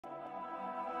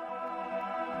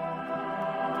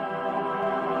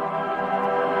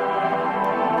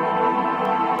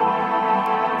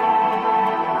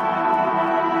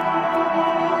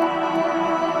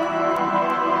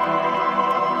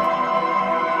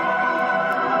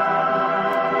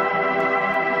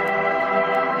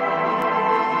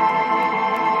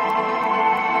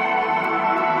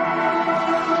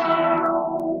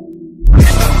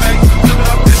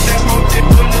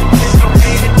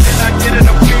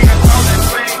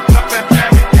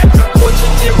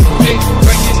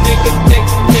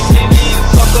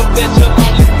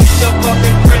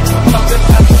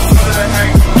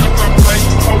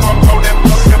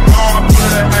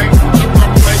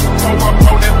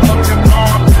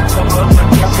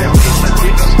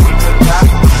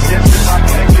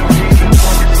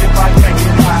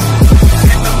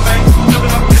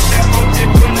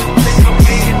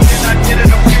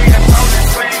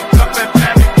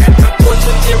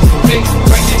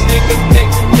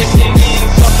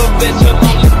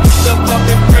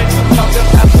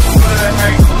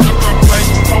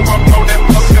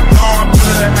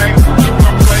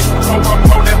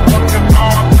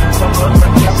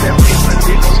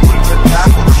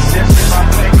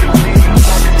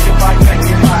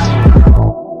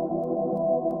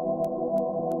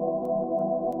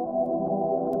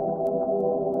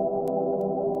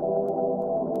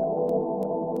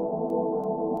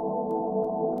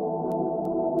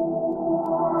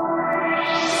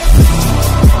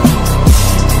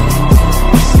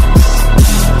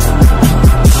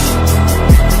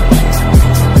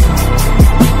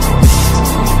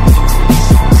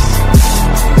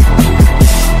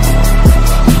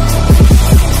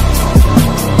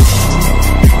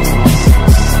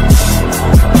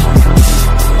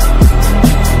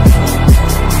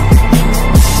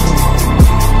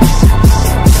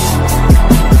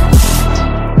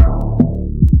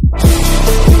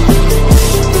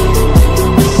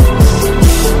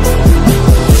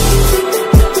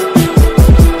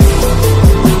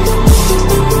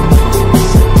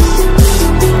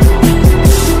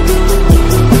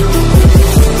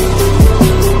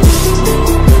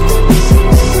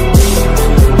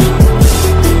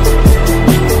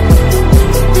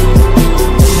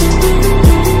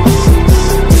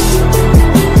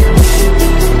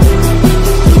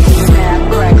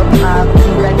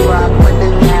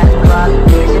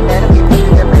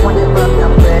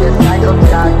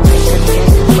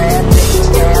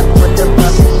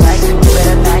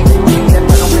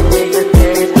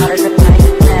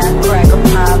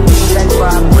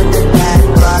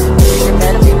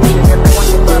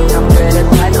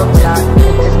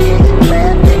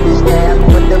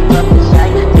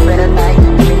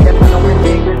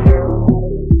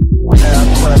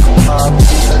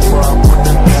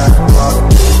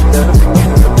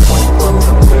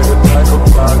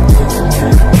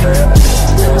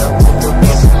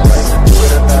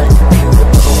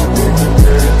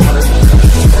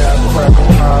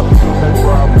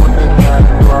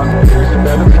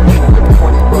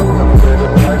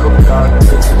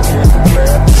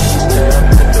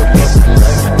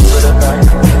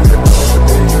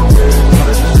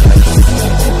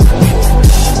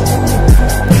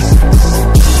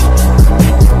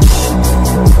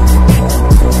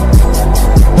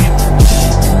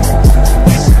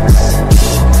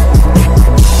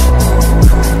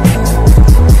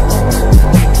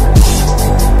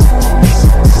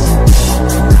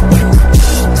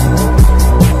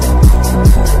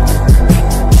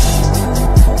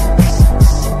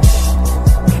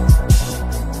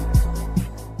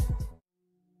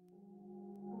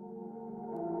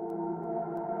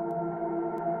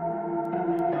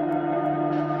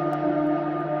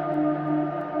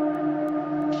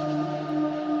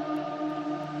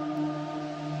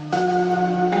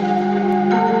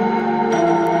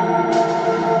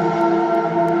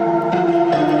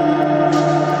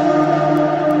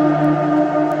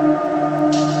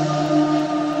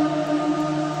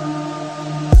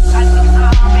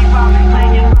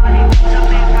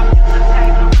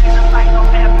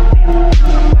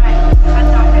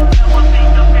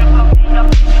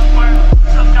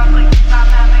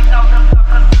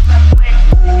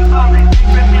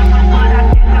Remember what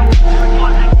I did, I'm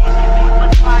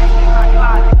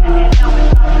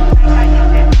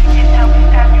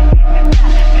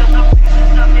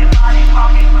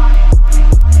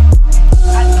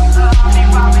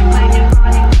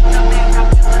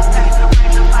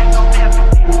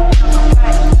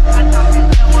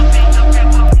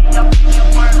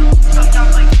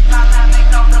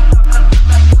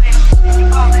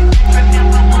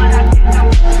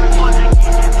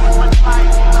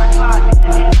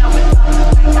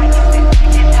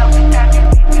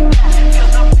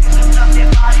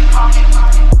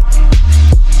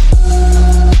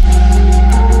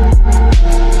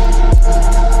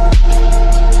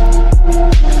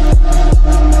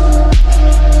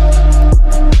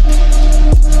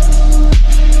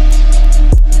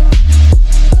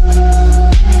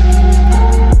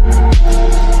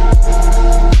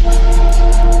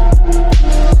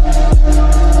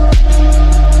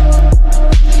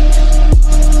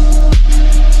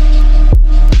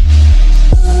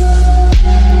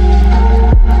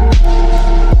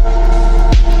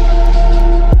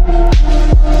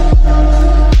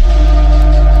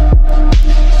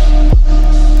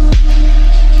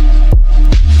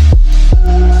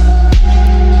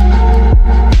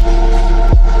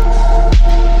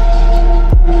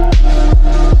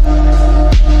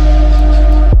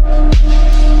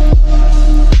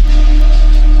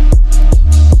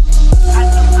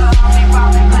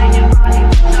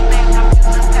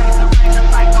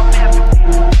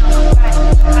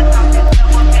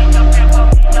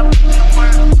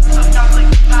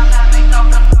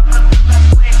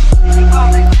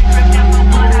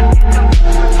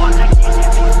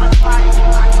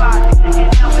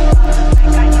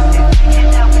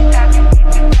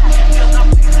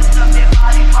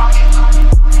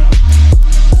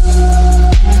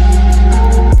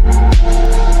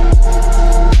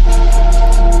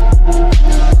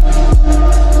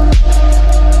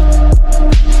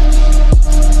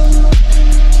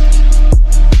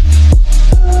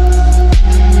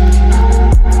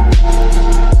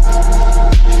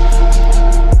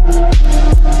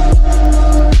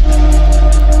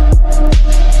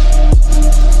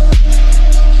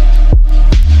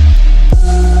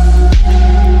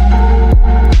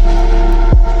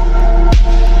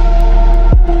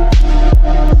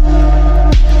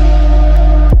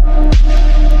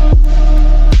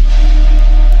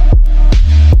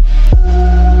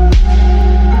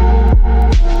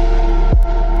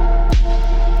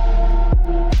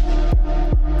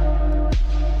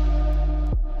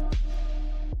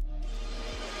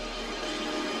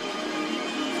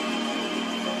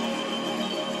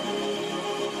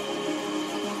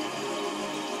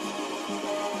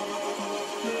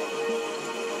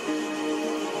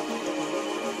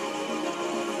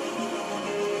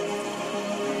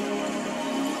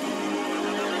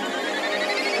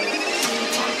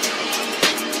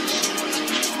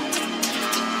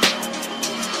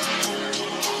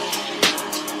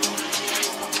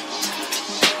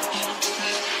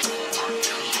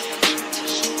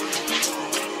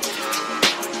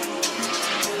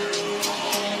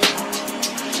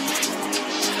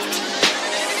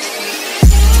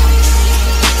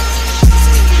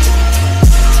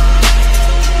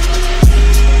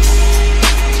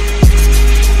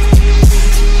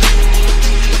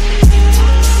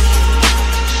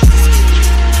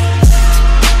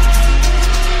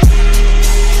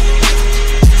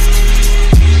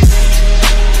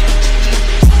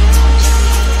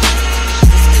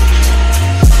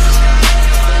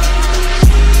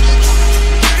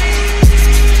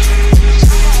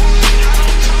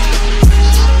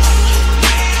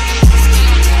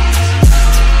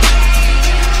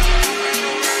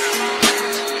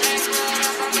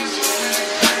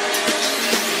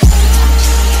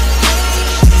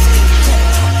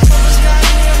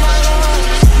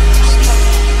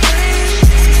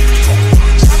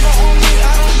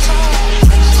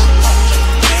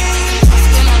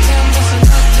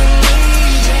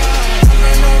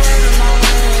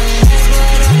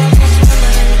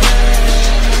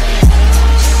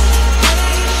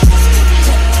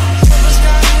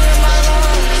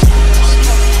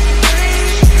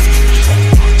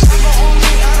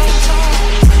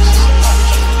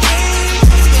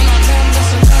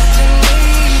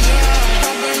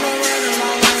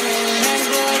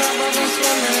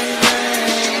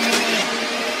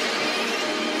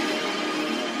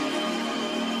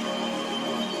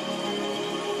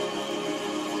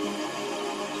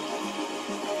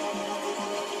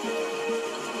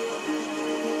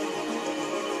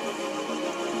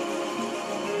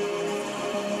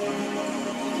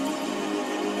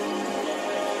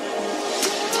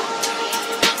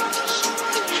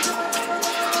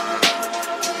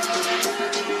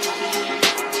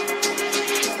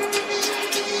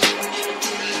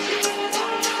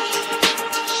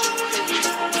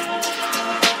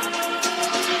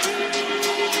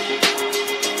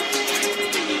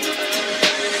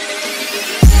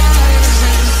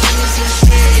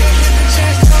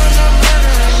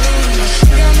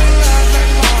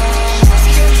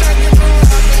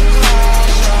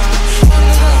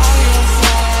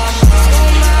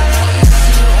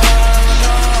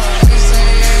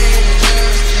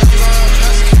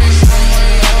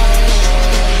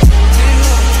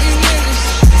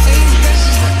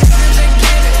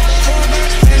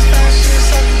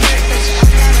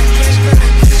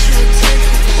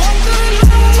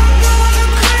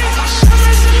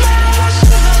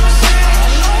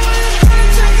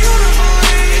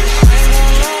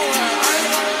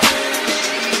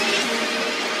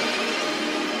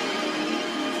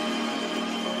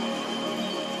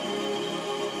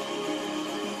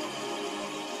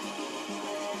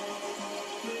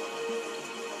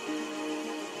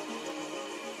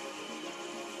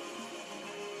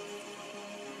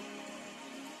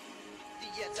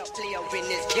In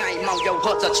this game, on your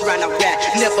hustle trying to rap.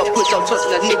 Never put your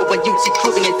trust in a nigga when you see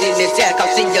crooked in this ass.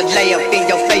 Cause see you lay up in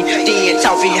your face, then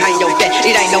talk behind your back.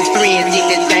 It ain't no friends in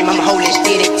this game, I'm holding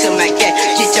steady to my cat.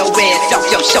 Get your ass off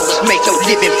your shoulders, make your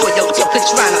living for your job.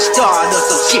 Trying to start or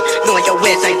some shit, knowing your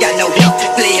ass ain't got no help.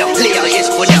 Player, it's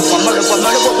whatever. Murder,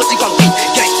 what you gon' be?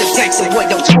 Gangsta,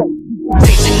 what your talk?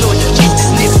 Facing on your cheek,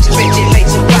 niggas stretching, make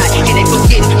some ride. And they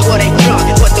forgetting what they from,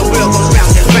 what the world goes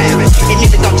round and round. And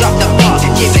niggas don't drop the ball,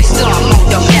 give it some on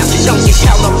your mouth. Don't get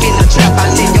caught up in the trap, I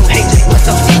let your haters put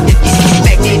some shit to get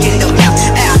respected in the mouth.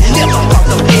 I'll never walk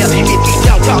the pill if you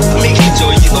don't talk to me. So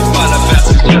you gon' find a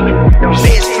bastard.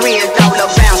 Best friends all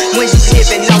around, when you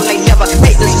living on, they never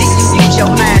hate to see you use your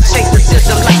mind. Chase the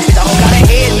system like the whole lot of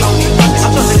heads on you.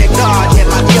 I'm trusting that God in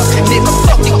my deal, nigga,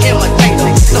 fuck the imitator.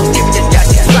 So different, just got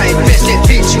your brain, best in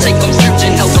bitch. Take them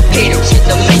scripture over Peter, shit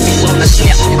to make you wanna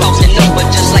snap. Crossing over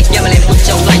just like yelling with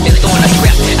your life and throwing a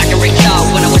scrap. I can reach out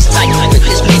when I was tight with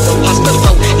this nigga once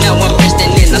before. Now I'm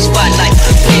resting in the spotlight,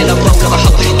 playing a role of a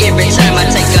hoe. Every time I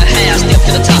take a half step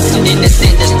to the top, in this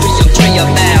industry, I'm three of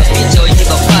miles. Bitch, or you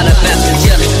gon' find a bastard.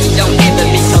 Don't ever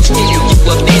be so still, you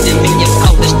abandon me and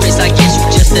out the streets. I guess you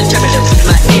just determined to be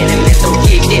my enemy. So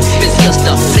get it, Miss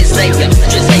Sister, Miss Savior,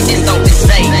 just say this don't be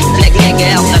safe. Black nigga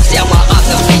out, I sell my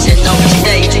occupation on the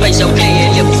stage. Face your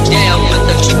hand, lift you down, but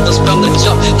the truth was from the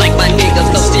jump. Like my niggas,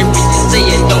 no serious, say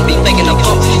it, don't be faking a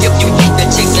pump. If you need the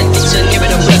chicks, the dictionary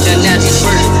to recognize this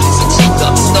word. So chica,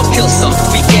 the pistol,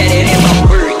 we get it in my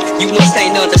word. You must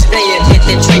ain't understand, hit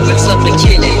that treatment's up and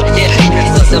killing. That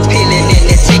haters us appealing, and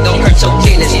that shit gon' hurt your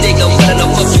feelings. Nigga, what the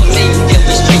fuck you mean? Yeah,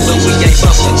 we straight, but we ain't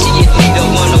bumpin'. Shit, we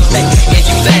don't want no fake, and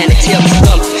you lying to tell me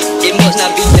something. It must not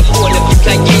be important if you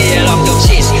can't get it off your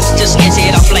chest. Just snatch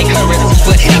it off like current.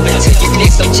 What happened to you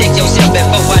next? So check yourself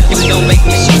before I do. Don't make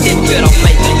me shoot that good, don't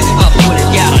make me. Unported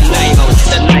got a name on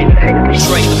the name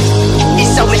straight. It's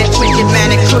so many twisted,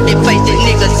 man, and crooked faced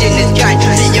niggas in this game.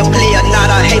 See a player, not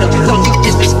a hater. Don't you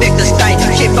disrespect the state.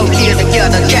 Keep on here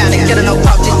together, down together, no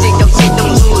politics in your shit.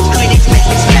 Them rules, critics make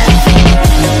me snap.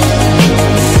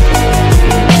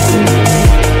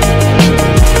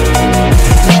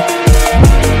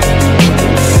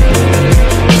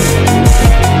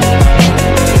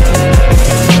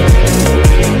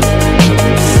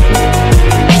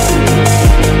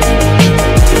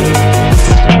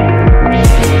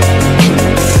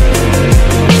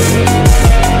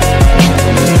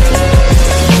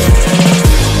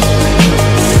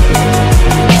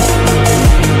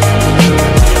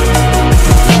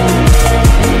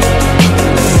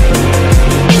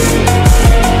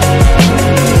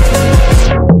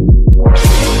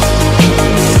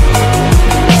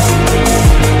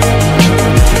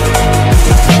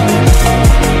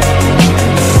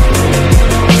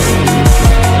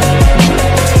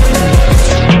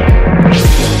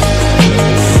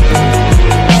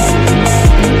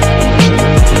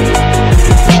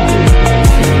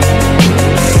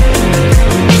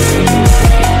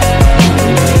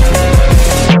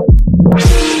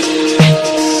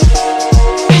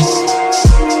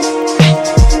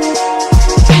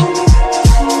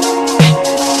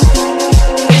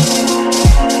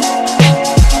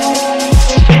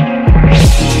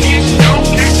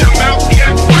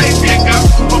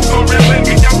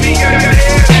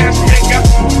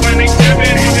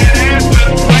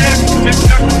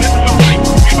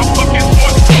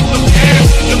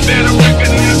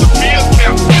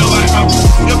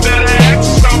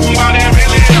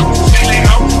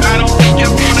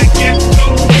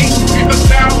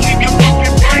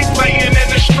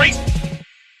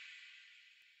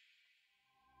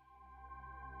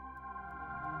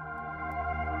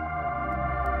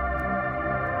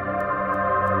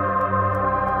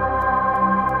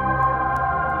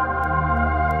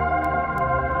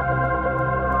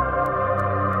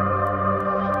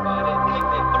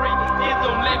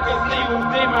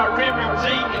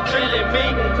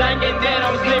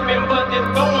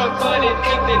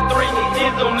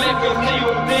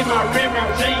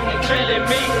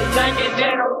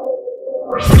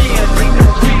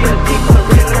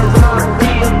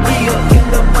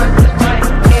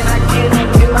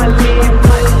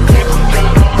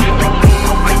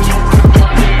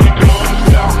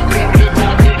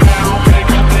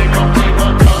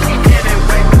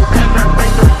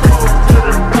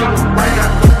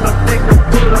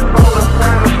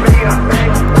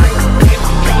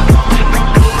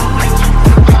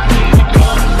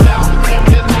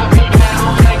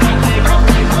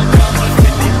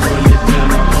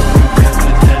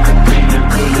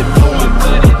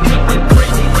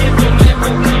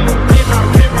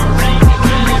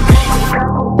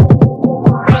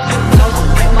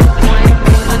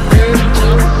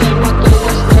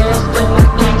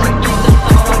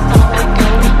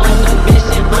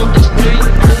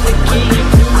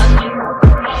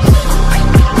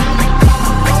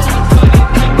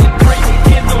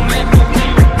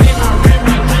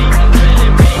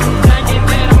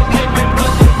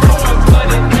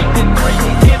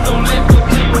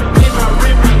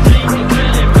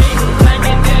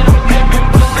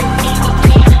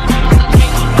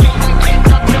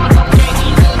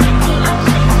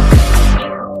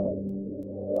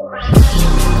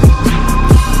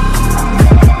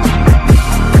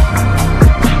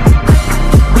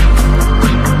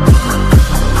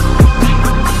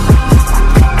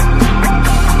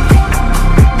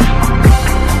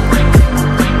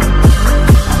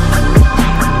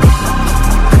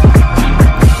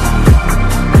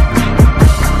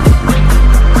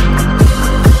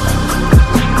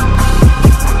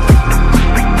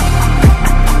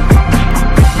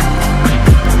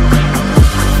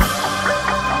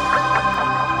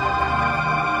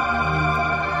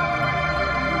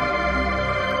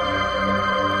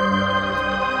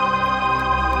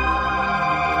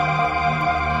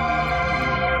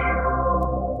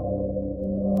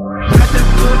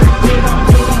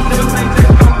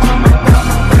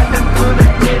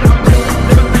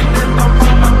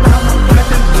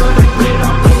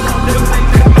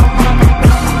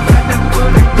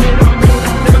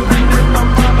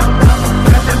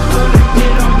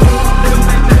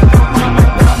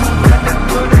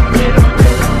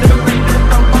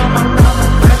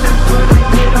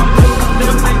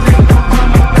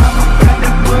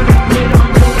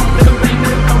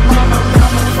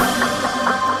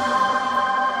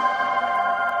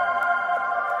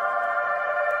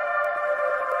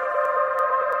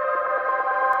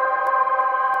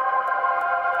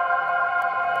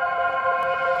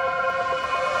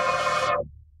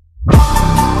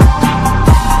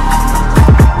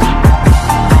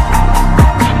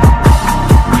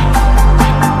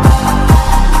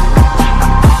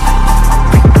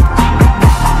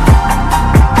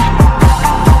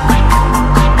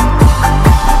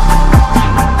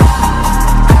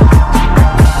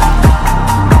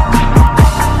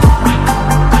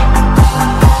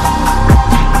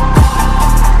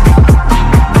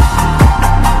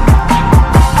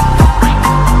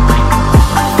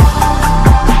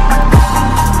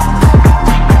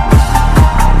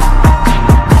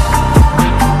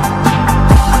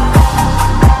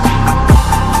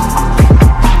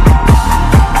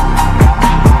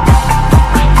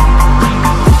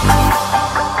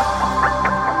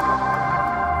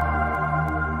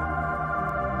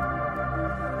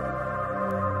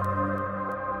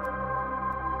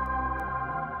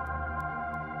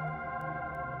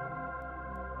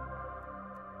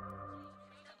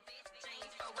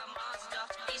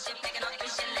 Picking up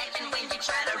fish and lacking when you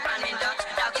try to run it up.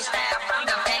 Doggy style from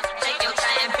the back.